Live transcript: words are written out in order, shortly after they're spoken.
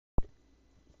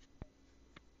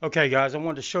Okay guys, I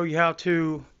wanted to show you how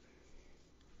to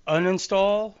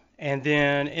uninstall and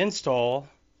then install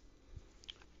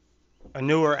a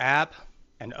newer app,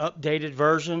 an updated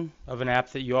version of an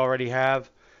app that you already have.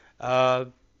 Uh,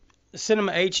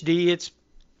 CinemaHD, it's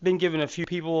been giving a few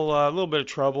people a little bit of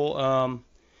trouble.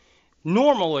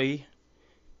 Normally,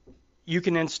 you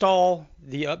can install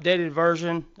the updated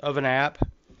version of an app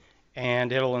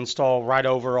and it'll install right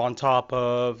over on top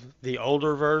of the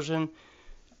older version.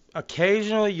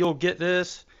 Occasionally, you'll get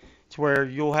this to where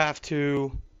you'll have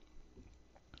to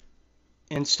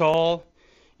install,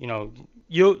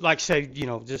 you like say,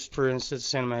 just for instance,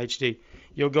 Cinema HD,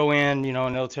 you'll go in,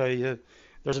 and they'll tell you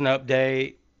there's an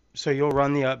update. So you'll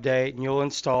run the update and you'll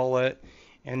install it,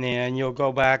 and then you'll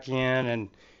go back in and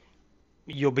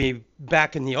you'll be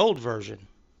back in the old version.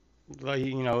 Like,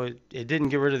 it didn't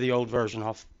get rid of the old version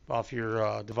off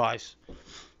your device.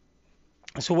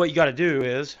 So what you got to do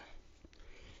is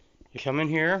you come in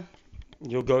here,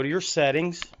 you'll go to your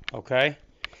settings, okay?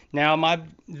 Now my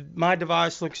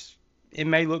device it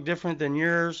may look different than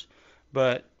yours,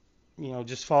 but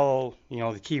just follow the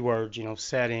keywords,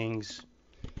 settings,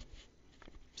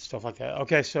 stuff like that.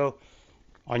 Okay, so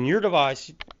on your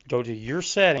device, go to your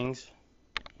settings,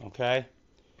 okay?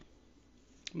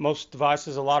 Most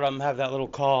devices, a lot of them have that little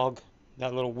cog,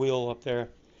 that little wheel up there.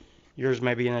 Yours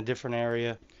may be in a different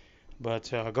area, but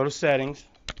go to settings,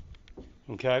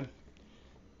 okay?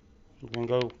 We're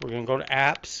gonna go to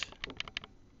apps.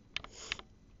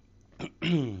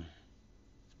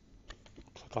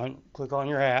 click on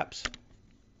your apps.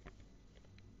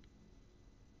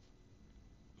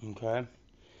 Okay. You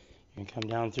can come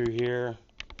down through here.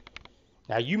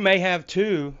 Now you may have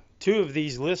two of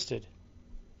these listed.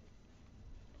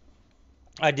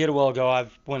 I did a while ago.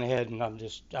 I've went ahead and I'm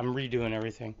redoing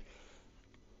everything.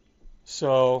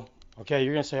 So, okay,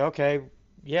 you're gonna say, okay,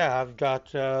 yeah, I've got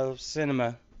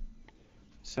Cinema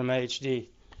HD.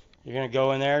 You're gonna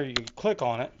go in there. You can click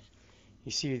on it.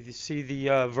 You see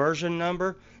the version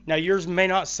number. Now yours may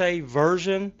not say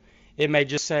version. It may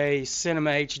just say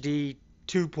CinemaHD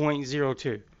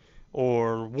 2.02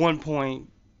 or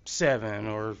 1.7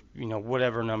 or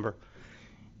whatever number.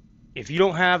 If you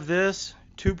don't have this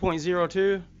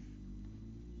 2.02,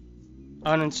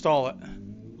 uninstall it.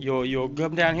 You'll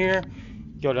come down here,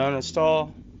 go to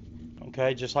uninstall.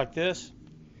 Okay, just like this.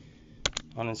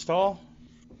 Uninstall.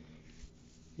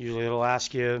 Usually it'll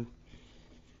ask you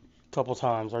couple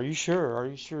times. Are you sure? Are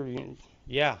you sure?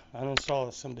 Yeah, uninstall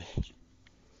it, some bitch.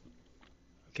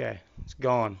 Okay, it's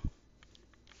gone.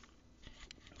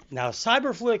 Now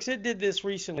Cyberflix, it did this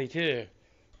recently too.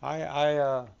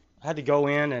 I had to go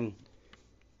in and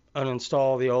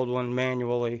uninstall the old one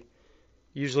manually.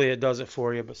 Usually it does it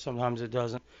for you, but sometimes it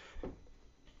doesn't.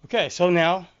 Okay, so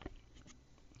now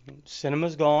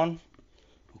Cinema's gone.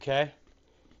 Okay,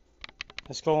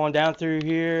 let's go on down through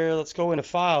here. Let's go into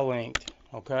file linked.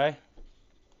 Okay,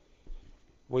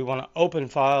 we want to open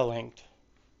file linked.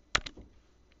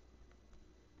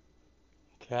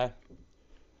 Okay,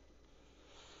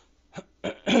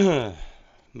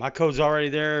 my code's already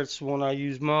there. It's the one I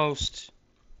use most.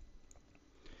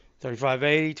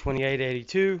 3580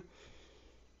 2882.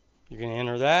 You're going to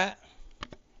enter that.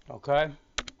 Okay, I'm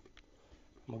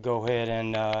going to go ahead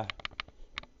and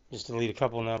just delete a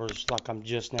couple numbers like I'm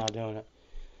just now doing it.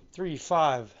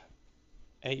 3580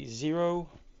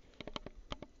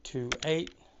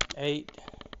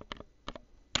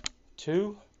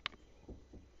 2882.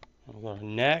 We'll go to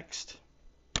next.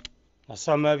 Now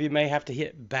some of you may have to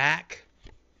hit back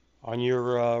on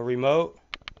your remote.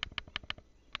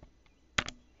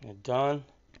 And done.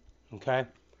 Okay.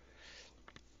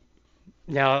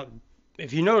 Now,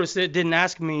 if you notice, it didn't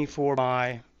ask me for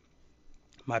my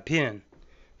PIN.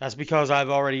 That's because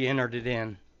I've already entered it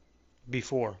in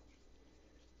before.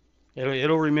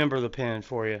 It'll remember the PIN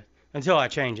for you until I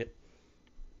change it.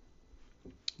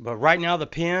 But right now the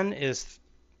PIN is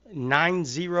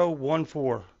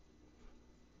 9014.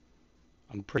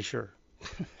 I'm pretty sure.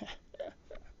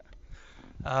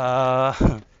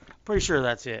 Pretty sure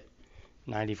that's it.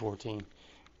 9014.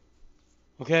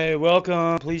 Okay,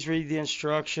 welcome. Please read the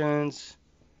instructions.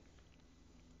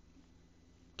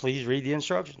 Please read the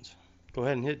instructions. Go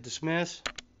ahead and hit dismiss.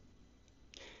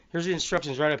 Here's the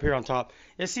instructions right up here on top.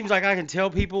 It seems like I can tell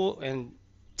people and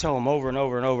tell them over and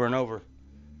over and over and over,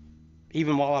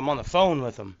 even while I'm on the phone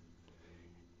with them.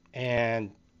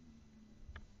 And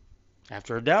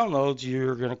after it downloads,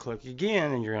 you're going to click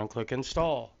again and you're going to click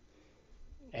install.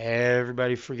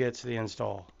 Everybody forgets the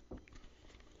install.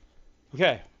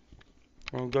 Okay,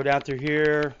 we're going to go down through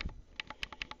here.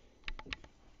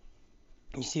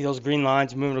 You see those green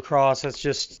lines moving across? That's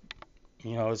just,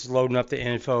 it's loading up the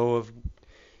info of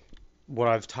what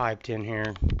I've typed in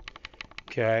here.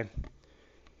 Okay.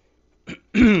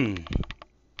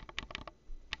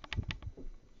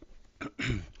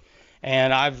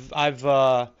 And I've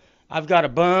got a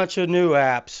bunch of new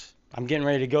apps. I'm getting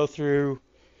ready to go through.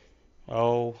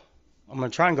 Oh, I'm gonna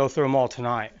try and go through them all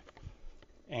tonight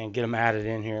and get them added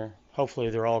in here. Hopefully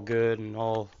they're all good and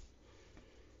all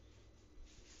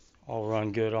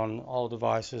run good on all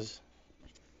devices.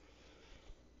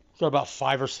 Got about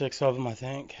 5 or 6 of them, I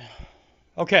think.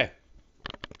 Okay.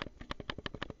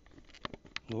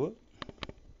 Whoop.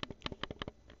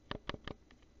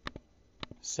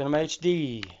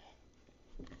 CinemaHD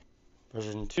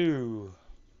version 2.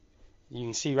 You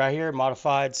can see right here,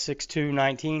 modified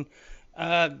 6/2/19.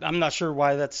 I'm not sure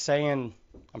why that's saying.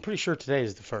 I'm pretty sure today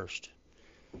is the 1st,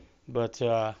 but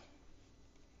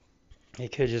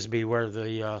it could just be where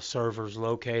the server's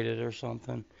located or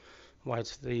something. Why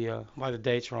it's why the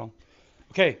date's wrong.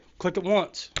 Okay, click it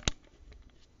once.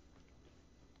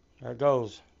 There it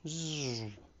goes. Zzz.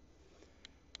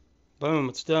 Boom,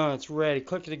 it's done. It's ready.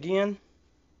 Click it again.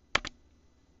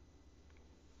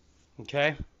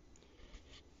 Okay.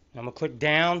 I'm gonna click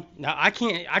down. Now I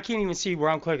can't even see where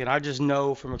I'm clicking. I just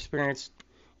know from experience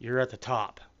you're at the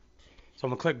top. So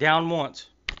I'm gonna click down once.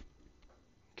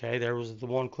 Okay, there was the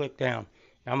one click down.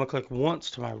 Now I'm gonna click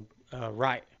once to my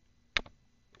right.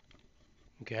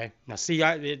 Okay. Now see,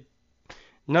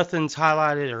 nothing's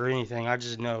highlighted or anything. I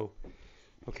just know.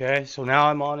 Okay. So now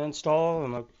I'm on install.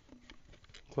 I'm gonna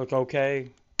click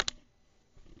OK.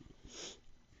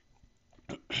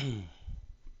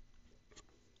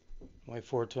 Wait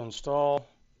for it to install.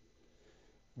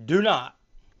 Do not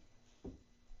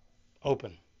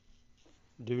open.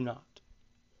 Do not.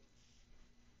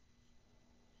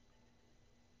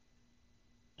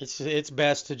 It's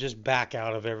best to just back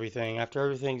out of everything after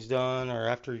everything's done, or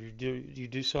after you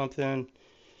do something.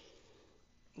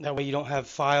 That way you don't have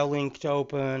file link to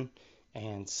open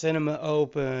and cinema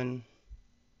open.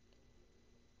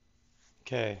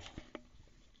 Okay.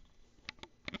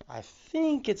 I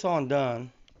think it's on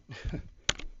done.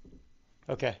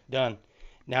 Okay, done.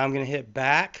 Now I'm going to hit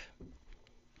back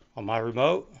on my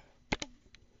remote.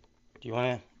 Do you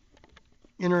want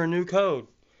to enter a new code?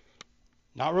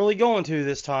 Not really going to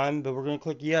this time, but we're going to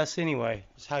click yes anyway.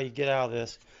 That's how you get out of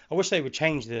this. I wish they would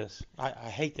change this. I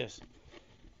hate this.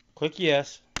 Click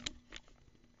yes.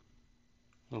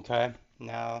 Okay,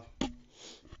 now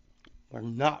we're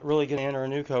not really going to enter a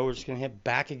new code. We're just going to hit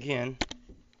back again.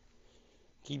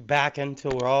 Keep backing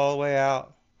until we're all the way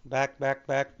out. Back, back,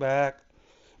 back, back.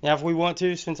 Now if we want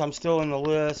to, since I'm still in the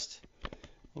list,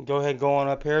 go ahead and go on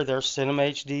up here. There's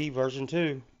CinemaHD version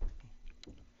 2.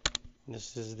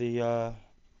 This is the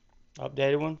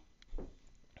updated one.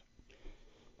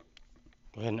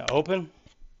 Go ahead and open.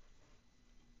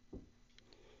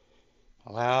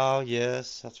 Allow,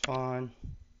 yes, that's fine.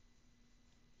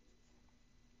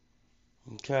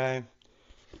 Okay.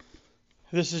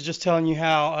 This is just telling you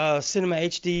how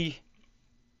CinemaHD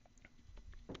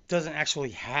doesn't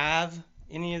actually have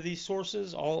any of these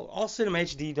sources. All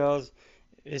CinemaHD does,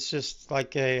 it's just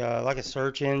like a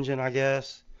search engine, I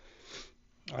guess.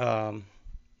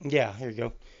 Yeah, here you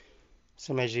go.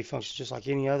 CinemaHD functions just like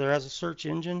any other as a search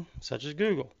engine, such as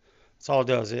Google. That's all it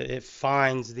does. It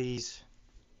finds these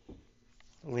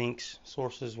links,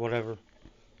 sources, whatever.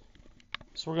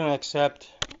 So we're going to accept.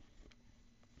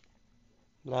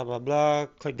 Blah, blah, blah.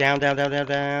 Click down, down, down, down,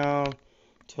 down.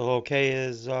 Till OK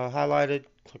is highlighted.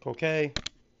 Click OK.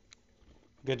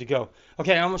 Good to go.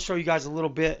 Okay, I'm going to show you guys a little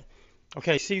bit.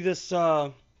 Okay, see this,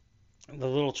 the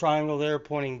little triangle there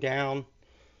pointing down,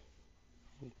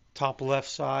 top left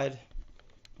side.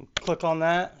 Click on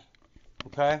that.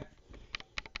 Okay.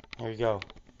 There you go.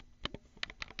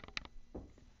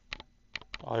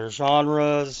 All your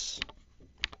genres.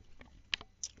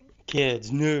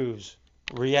 Kids, news,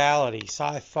 reality,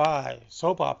 sci-fi,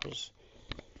 soap operas,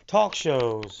 talk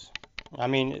shows. I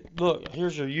mean, look,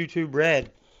 here's your YouTube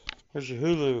Red. Here's your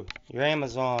Hulu, your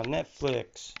Amazon,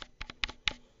 Netflix.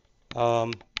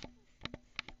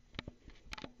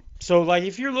 So like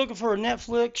if you're looking for a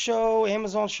Netflix show,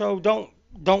 Amazon show,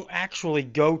 don't actually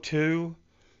go to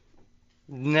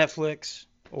Netflix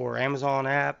or Amazon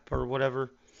app or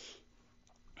whatever.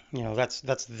 You know,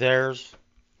 that's theirs,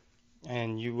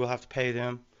 and you will have to pay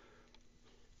them.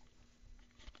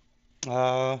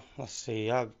 Let's see.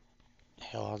 I'll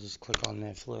just click on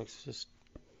Netflix. Just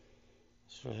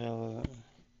for the hell of it.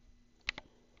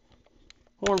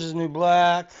 Orange is the New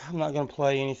Black. I'm not gonna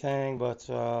play anything, but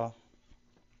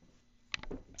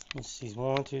let's see.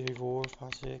 1, 2, 3, 4,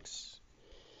 5, 6.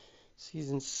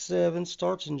 Season 7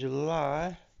 starts in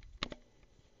July.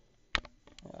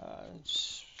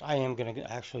 I am going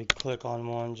to actually click on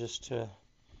one just to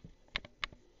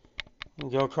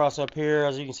go across up here.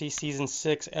 As you can see, season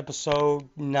 6, episode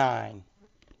 9.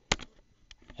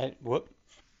 Whoop.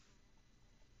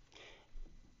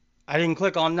 I didn't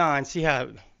click on 9. See how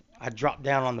I dropped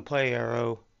down on the play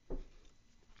arrow,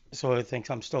 so it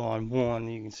thinks I'm still on 1.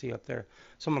 You can see up there.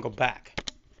 So I'm going to go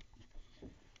back.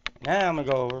 Now I'm going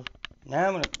to go over. Now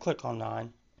I'm going to click on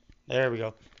 9. There we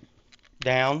go.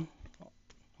 Down.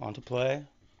 Onto play.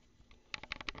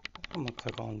 I'm going to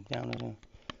click on down.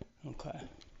 Okay.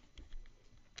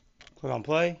 Click on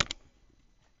play.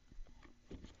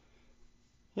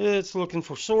 It's looking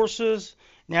for sources.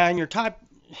 Now in your top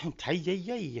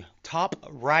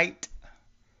right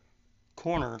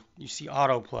corner, you see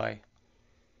autoplay.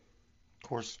 Of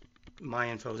course, my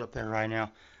info's up there right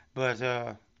now.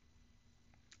 But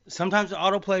sometimes the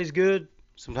autoplay is good,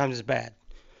 sometimes it's bad.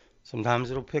 Sometimes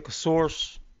it'll pick a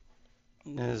source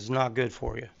that is not good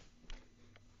for you.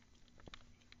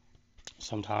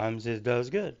 Sometimes it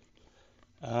does good.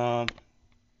 So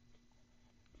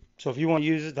if you want to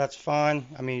use it, that's fine.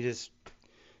 I mean, just,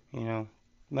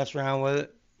 mess around with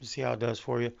it, see how it does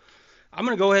for you. I'm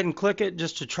going to go ahead and click it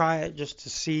just to try it, just to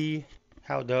see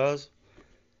how it does.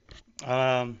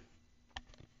 Now,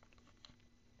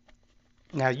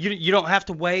 you don't have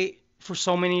to wait for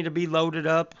so many to be loaded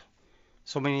up,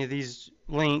 so many of these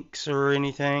links or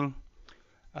anything.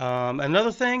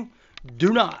 Another thing,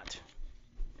 do not.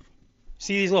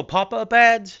 See these little pop-up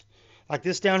ads? Like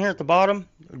this down here at the bottom?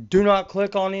 Do not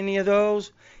click on any of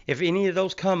those. If any of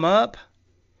those come up,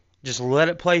 just let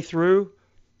it play through.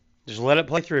 Just let it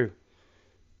play through.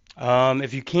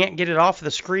 If you can't get it off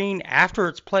the screen after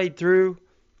it's played through,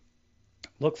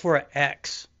 look for an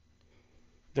X.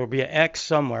 There'll be an X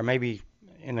somewhere, maybe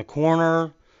in the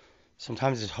corner.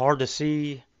 Sometimes it's hard to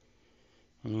see.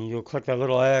 And you'll click that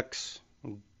little X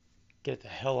and get the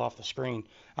hell off the screen.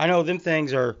 I know them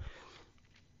things are,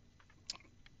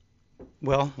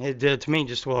 well, it did to me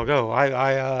just a while ago.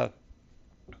 I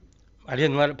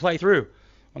didn't let it play through.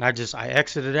 And I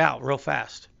exited out real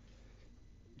fast.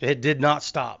 It did not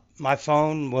stop. My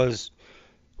phone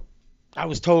I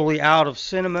was totally out of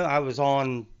cinema. I was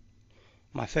on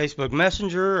my Facebook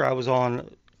Messenger. I was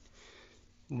on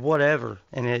whatever.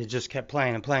 And it just kept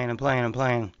playing and playing and playing and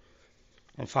playing.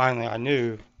 And finally I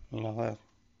knew,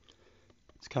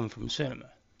 it's coming from cinema.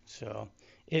 So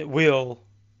it will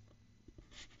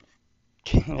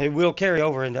carry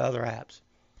over into other apps.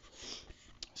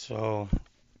 So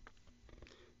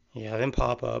yeah, them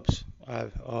pop-ups,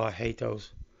 I hate those.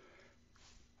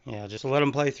 Yeah, just let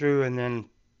them play through and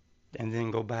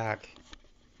then go back.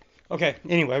 Okay,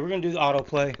 anyway, we're going to do the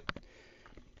autoplay.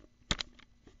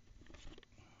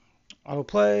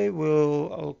 Autoplay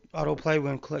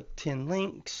when click 10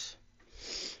 links.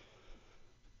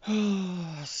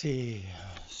 Let's see.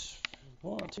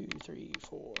 1, 2, 3,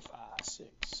 4, 5, 6,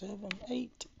 7,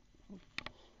 8,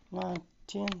 9,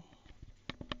 10.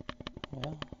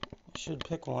 Yeah, I should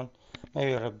pick one.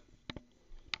 Maybe at a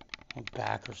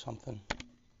back or something.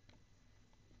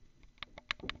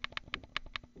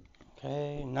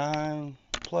 Okay, 9,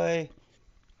 play.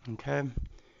 Okay.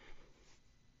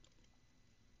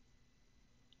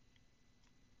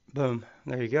 Boom,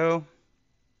 there you go.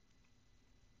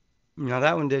 Now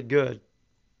that one did good.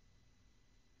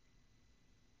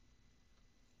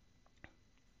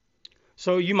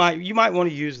 So you might want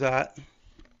to use that.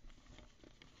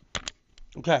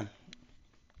 Okay.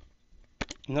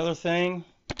 Another thing,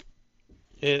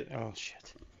 oh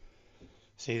shit.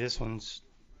 See, this one's,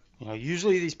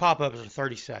 usually these pop-ups are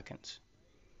 30 seconds.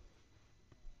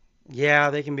 Yeah,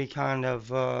 they can be kind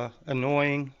of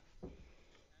annoying,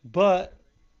 but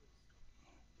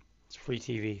it's free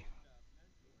TV.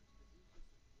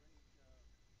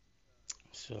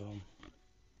 So,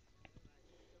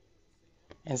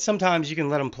 and sometimes you can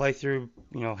let them play through,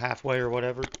 halfway or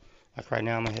whatever. Like right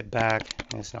now, I'm gonna hit back,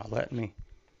 and it's not letting me.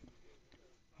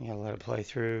 You gotta let it play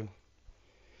through.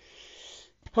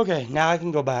 Okay, now I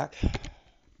can go back.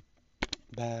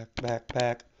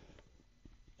 Back.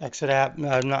 Exit app.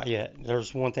 No, not yet.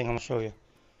 There's one thing I'm gonna show you.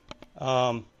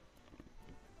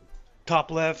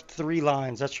 Top left, 3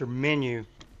 lines. That's your menu.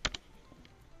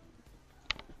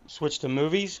 Switch to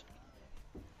movies.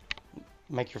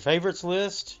 Make your favorites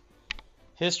list.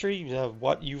 History of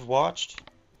what you've watched.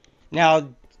 Now,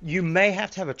 you may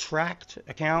have to have a tracked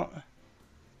account.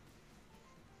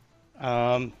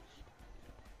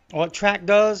 What track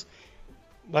does,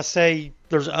 let's say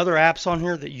there's other apps on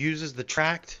here that uses the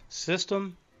tracked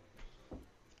system.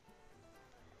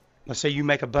 Let's say you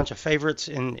make a bunch of favorites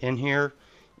in here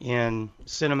in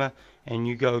Cinema and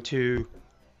you go to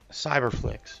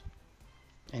Cyberflix.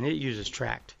 and it uses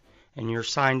Tracked, and you're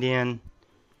signed in.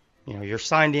 You know, you're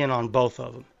signed in on both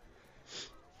of them.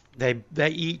 They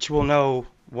each will know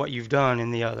what you've done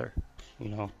in the other. You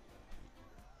know,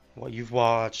 what you've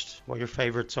watched, what your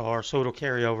favorites are, so it'll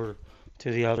carry over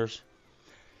to the others.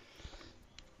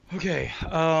 Okay,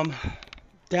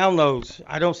 downloads.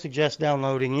 I don't suggest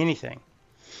downloading anything.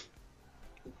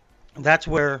 That's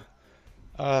where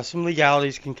some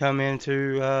legalities can come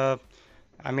into.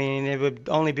 I mean, it would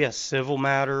only be a civil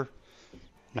matter,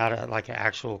 not like an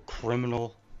actual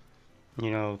criminal.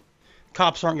 You know,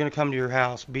 cops aren't going to come to your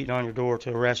house beating on your door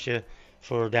to arrest you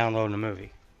for downloading a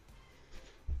movie.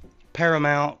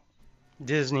 Paramount,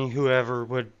 Disney, whoever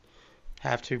would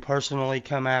have to personally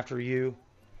come after you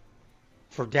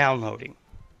for downloading.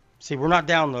 See, we're not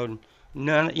downloading.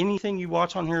 Anything you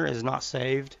watch on here is not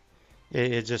saved.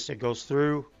 It goes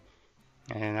through,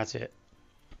 and that's it.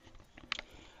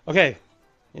 Okay,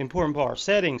 important part.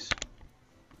 Settings.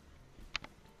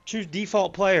 Choose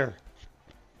default player.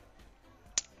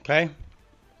 Okay.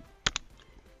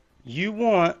 You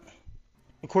want,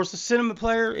 of course, the cinema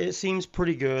player, it seems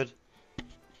pretty good,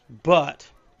 but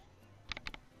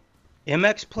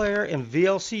MX player and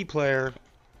VLC player,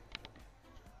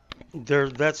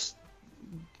 that's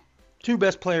two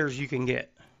best players you can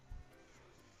get.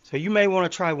 So you may want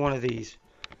to try one of these.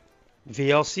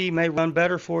 VLC may run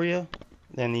better for you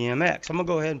than the MX. I'm going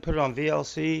to go ahead and put it on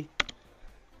VLC,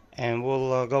 and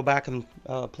we'll go back and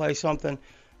play something.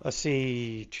 Let's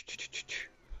see.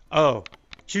 Oh,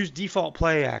 choose default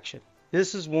play action.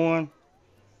 This is one.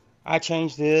 I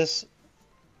changed this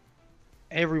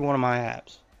every one of my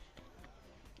apps.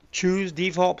 Choose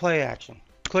default play action.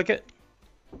 Click it.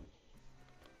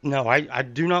 No, I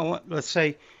do not want, let's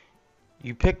say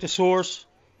you pick the source,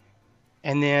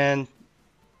 and then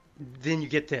you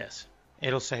get this.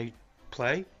 It'll say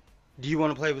play. Do you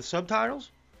want to play with subtitles?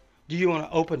 Do you want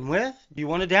to open with? Do you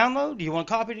want to download? Do you want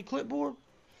to copy to clipboard?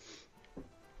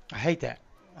 I hate that.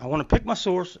 I want to pick my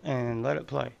source and let it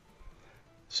play.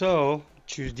 So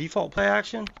choose default play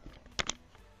action.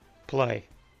 Play.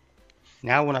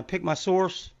 Now when I pick my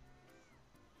source,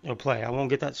 it'll play. I won't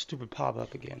get that stupid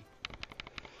pop-up again.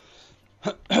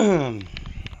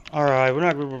 Alright, we're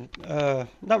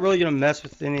not really going to mess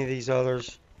with any of these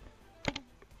others.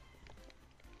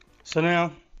 So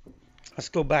now, let's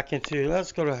go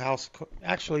to house.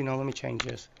 Actually, no, let me change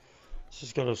this. Let's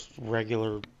just go to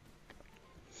regular,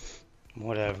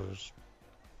 whatever's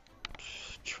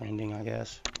trending, I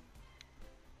guess.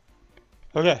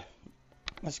 Okay,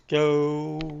 let's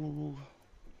go.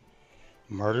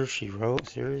 Murder, She Wrote,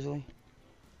 seriously?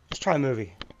 Let's try a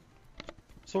movie.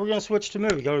 So we're going to switch to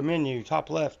movie. Go to menu, top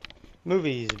left.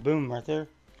 Movies, boom, right there.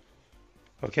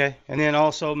 Okay, and then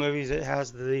also movies, it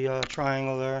has the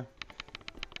triangle there.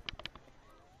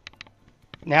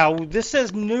 Now, this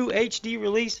says new HD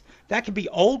release. That could be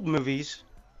old movies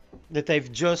that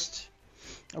they've just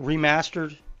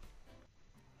remastered.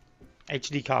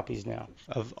 HD copies now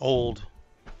of old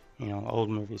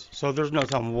movies. So there's no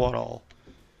telling what all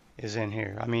is in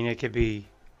here. I mean, it could be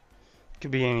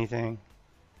anything.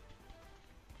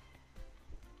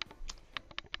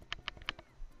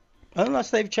 Unless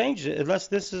they've changed it. Unless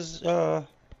this is, I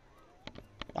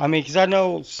mean, because I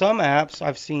know some apps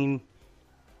I've seen,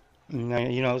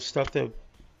 stuff that,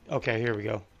 okay, here we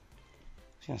go. I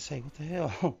was going to say, what the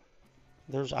hell?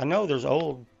 I know there's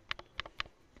old.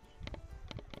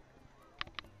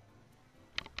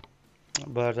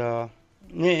 But,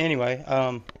 anyway,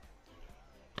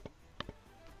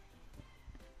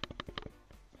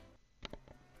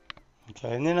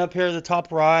 okay, and then up here at the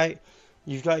top right,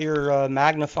 you've got your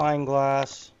magnifying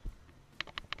glass.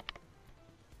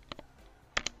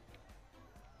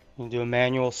 You can do a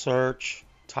manual search,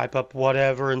 type up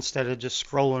whatever instead of just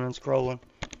scrolling and scrolling.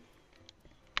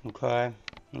 Okay,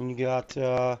 and you got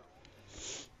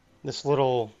this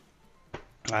little,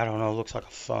 I don't know, looks like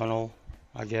a funnel,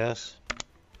 I guess.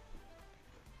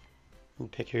 You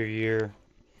pick your year,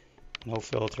 no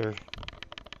filter.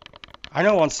 I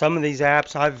know on some of these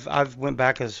apps, I've went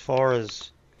back as far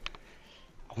as,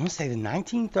 I want to say the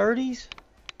 1930s.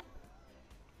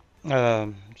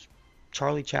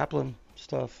 Charlie Chaplin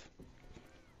stuff.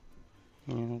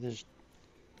 There's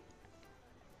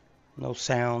no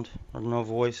sound or no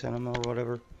voice in them or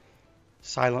whatever.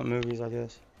 Silent movies, I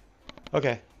guess.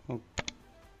 Okay.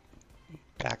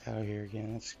 Back out of here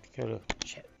again. Let's go to,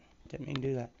 shit. Didn't mean to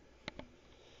do that.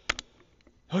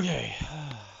 Okay.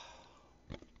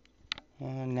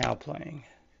 Now playing.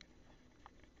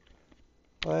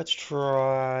 We'll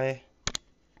try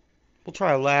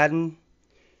Aladdin.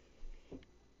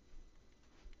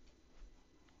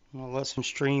 I'll let some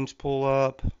streams pull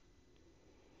up.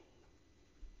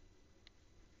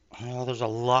 Well, there's a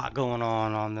lot going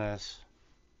on this.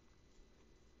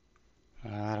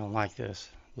 I don't like this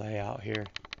layout here.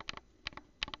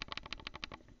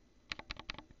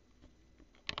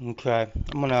 Okay,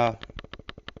 now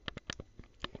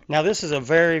this is a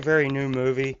very, very new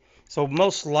movie, so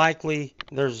most likely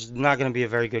there's not going to be a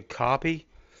very good copy.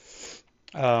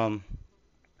 I'm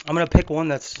gonna pick one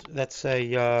that's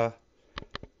a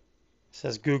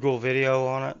says Google Video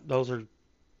on it. Those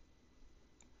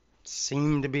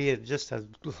seem to be just a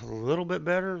little bit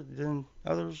better than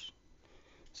others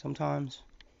sometimes.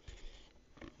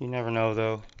 You never know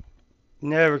though.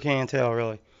 Never can tell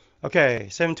really. Okay,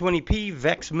 720p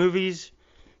Vex Movies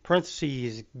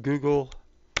parentheses Google.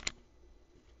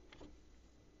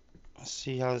 Let's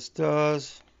see how this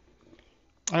does.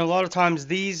 And a lot of times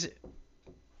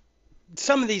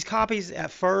some of these copies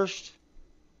at first,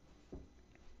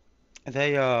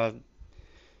 they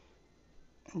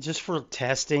just for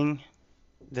testing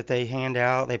that they hand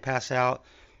out, they pass out,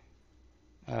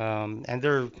 and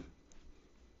they're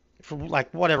from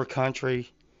like whatever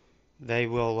country, they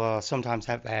will sometimes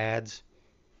have ads.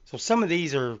 So some of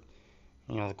these are,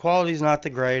 the quality's not the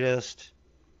greatest.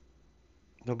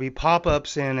 There'll be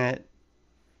pop-ups in it.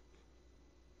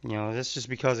 That's just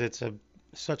because it's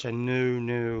such a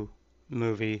new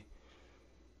movie.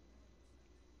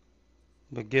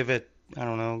 But give it, I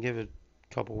don't know, give it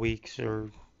a couple weeks or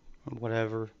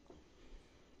whatever.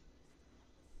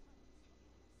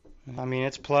 I mean,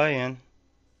 it's playing.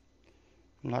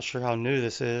 I'm not sure how new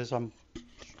this is. I'm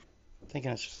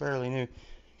thinking it's fairly new.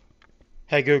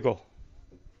 Hey, Google.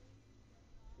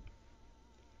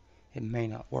 It may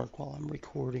not work while I'm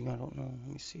recording. I don't know.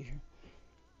 Let me see here.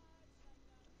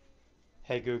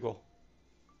 Hey, Google.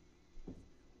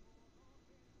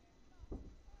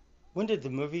 When did the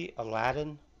movie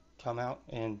Aladdin come out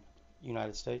in the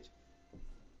United States?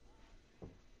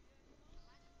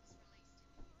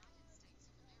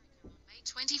 May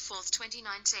 24th,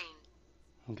 2019.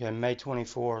 Okay, May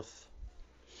 24th.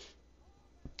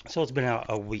 So it's been out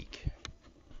a week.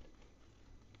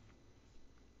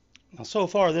 Now, so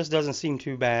far, this doesn't seem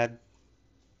too bad.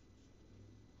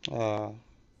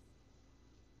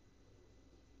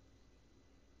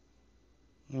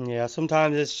 Yeah,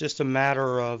 sometimes it's just a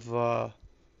matter of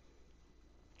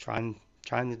trying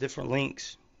the different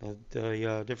links,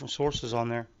 the different sources on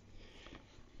there.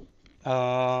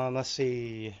 Let's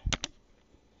see.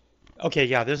 Okay,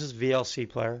 yeah, this is VLC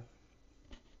player.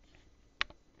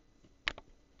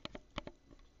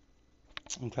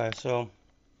 Okay, so I'm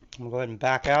gonna go ahead and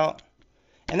back out.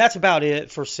 And that's about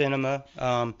it for cinema.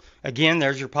 Again,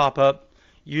 there's your pop-up.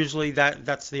 Usually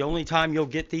that's the only time you'll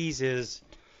get these is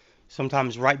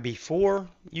sometimes right before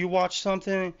you watch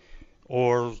something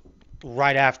or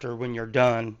right after when you're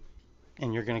done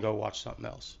and you're going to go watch something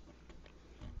else.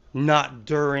 Not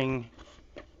during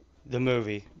the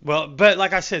movie. Well, but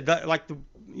like I said,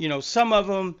 some of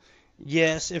them,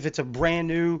 yes, if it's a brand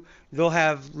new, they'll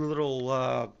have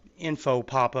little info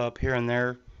pop up here and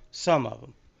there. Some of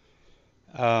them.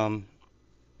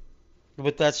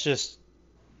 But that's just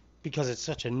because it's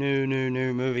such a new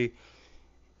movie.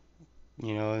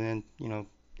 And then,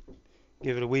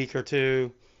 give it a week or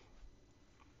two.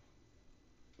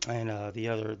 And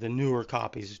the newer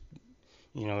copies,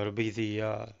 it'll be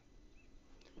the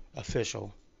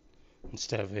official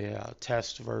instead of a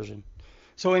test version.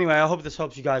 So anyway, I hope this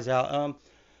helps you guys out.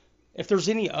 If there's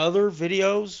any other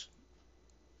videos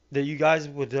that you guys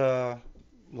would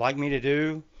like me to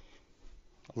do,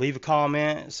 leave a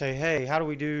comment. Say, hey, how do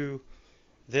we do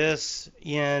this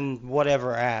in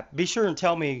whatever app? Be sure and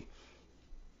tell me,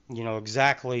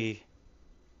 exactly,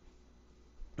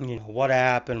 what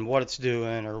app and what it's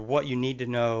doing or what you need to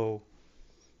know,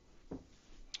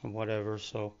 whatever.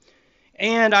 So,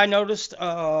 and I noticed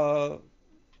I've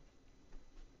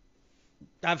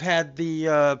had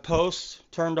the posts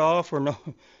turned off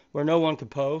where no one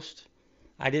could post.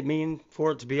 I didn't mean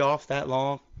for it to be off that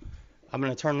long. I'm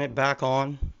going to turn it back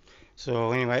on.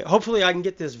 So anyway, hopefully I can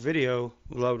get this video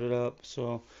loaded up.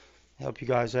 So help you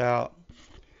guys out.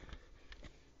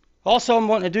 Also, I'm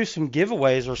wanting to do some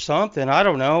giveaways or something. I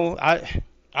don't know.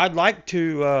 I'd like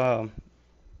to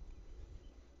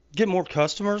get more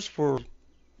customers for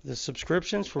the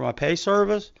subscriptions for my pay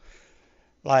service.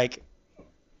 Like,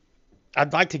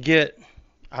 I'd like to get,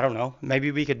 I don't know,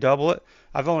 maybe we could double it.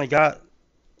 I've only got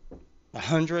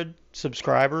 100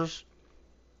 subscribers.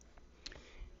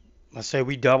 Let's say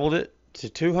we doubled it to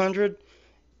 200.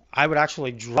 I would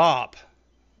actually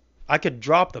I could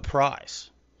drop the price.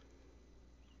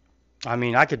 I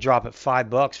mean, I could drop it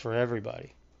 $5 for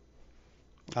everybody.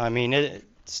 I mean,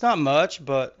 it's not much,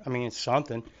 but I mean, it's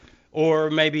something. Or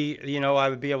maybe, I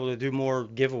would be able to do more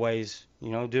giveaways,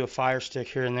 do a Fire Stick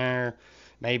here and there,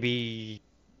 maybe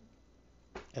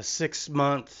a 6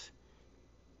 month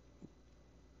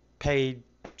paid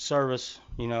service,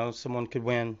 someone could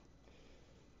win,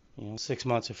 6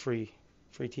 months of free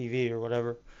TV or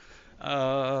whatever.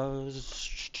 Uh,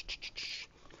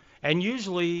 and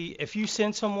usually, if you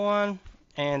send someone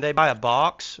and they buy a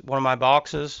box, one of my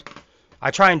boxes,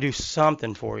 I try and do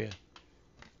something for you.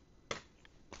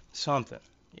 Something.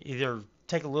 Either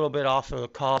take a little bit off of the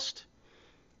cost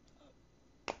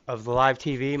of the live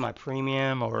TV, my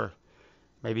premium, or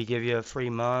maybe give you a free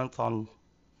month on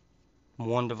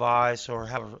one device, or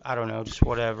I don't know, just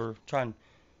whatever. Try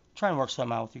and work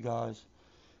something out with you guys.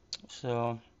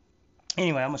 So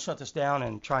anyway, I'm gonna shut this down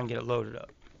and try and get it loaded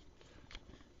up.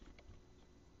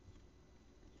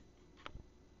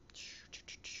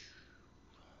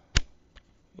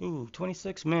 Ooh,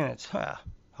 26 minutes.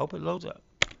 Hope it loads up.